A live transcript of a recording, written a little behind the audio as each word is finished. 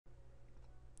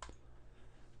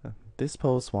This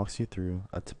post walks you through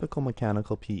a typical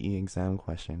mechanical PE exam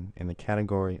question in the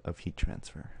category of heat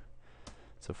transfer.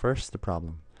 So first, the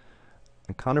problem.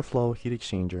 A counterflow heat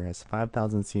exchanger has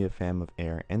 5,000 CFM of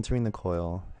air entering the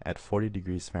coil at 40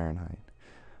 degrees Fahrenheit.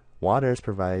 Water is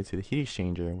provided to the heat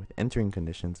exchanger with entering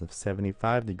conditions of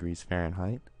 75 degrees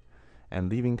Fahrenheit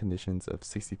and leaving conditions of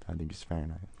 65 degrees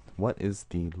Fahrenheit. What is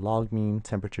the log mean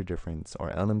temperature difference, or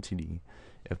LMTD,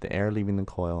 if the air leaving the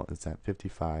coil is at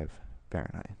 55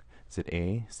 Fahrenheit? Is it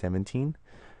A, 17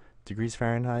 degrees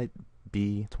Fahrenheit,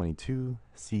 B, 22,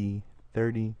 C,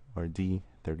 30, or D,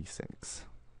 36?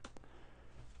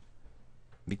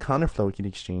 The counterflow heat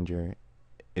exchanger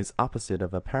is opposite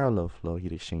of a parallel flow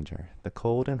heat exchanger. The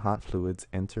cold and hot fluids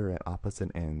enter at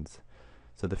opposite ends.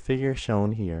 So the figure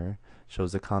shown here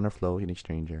shows the counterflow heat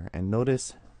exchanger, and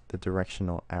notice the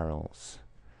directional arrows.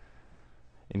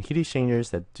 In heat exchangers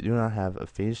that do not have a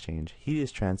phase change, heat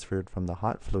is transferred from the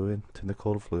hot fluid to the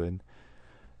cold fluid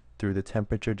through the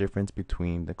temperature difference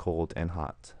between the cold and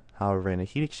hot. However, in a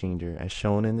heat exchanger, as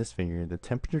shown in this figure, the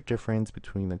temperature difference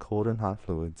between the cold and hot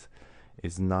fluids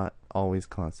is not always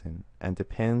constant and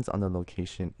depends on the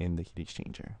location in the heat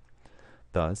exchanger.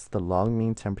 Thus, the log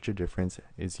mean temperature difference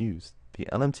is used. The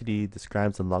LMTD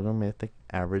describes the logarithmic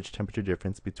average temperature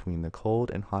difference between the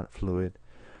cold and hot fluid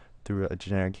through a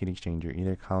generic heat exchanger,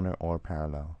 either counter or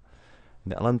parallel.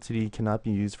 The LMTD cannot be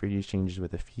used for heat exchangers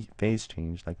with a phase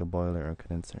change like a boiler or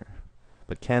condenser,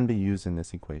 but can be used in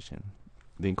this equation.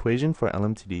 The equation for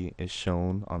LMTD is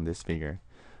shown on this figure,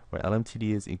 where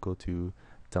LMTD is equal to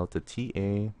delta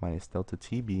TA minus delta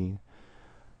TB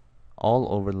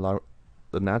all over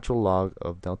the natural log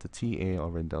of delta TA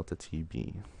over delta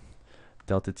TB.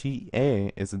 Delta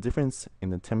TA is the difference in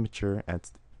the temperature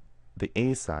at the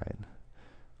A side,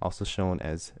 also shown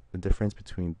as the difference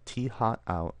between T hot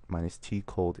out minus T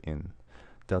cold in.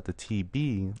 Delta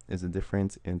TB is the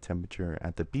difference in temperature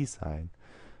at the B side,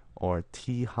 or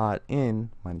T hot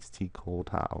in minus T cold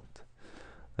out.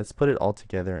 Let's put it all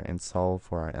together and solve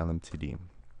for our LMTD.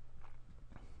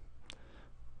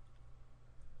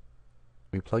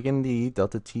 We plug in the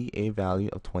delta TA value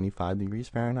of 25 degrees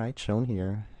Fahrenheit shown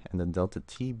here, and the delta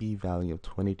TB value of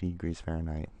 20 degrees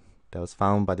Fahrenheit that was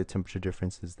found by the temperature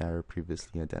differences that were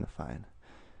previously identified.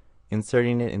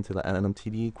 Inserting it into the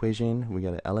LMTD equation, we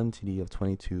get an LMTD of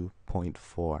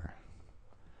 22.4.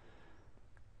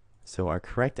 So our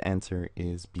correct answer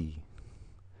is B.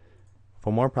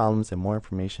 For more problems and more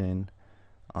information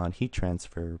on heat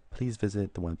transfer, please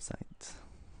visit the website.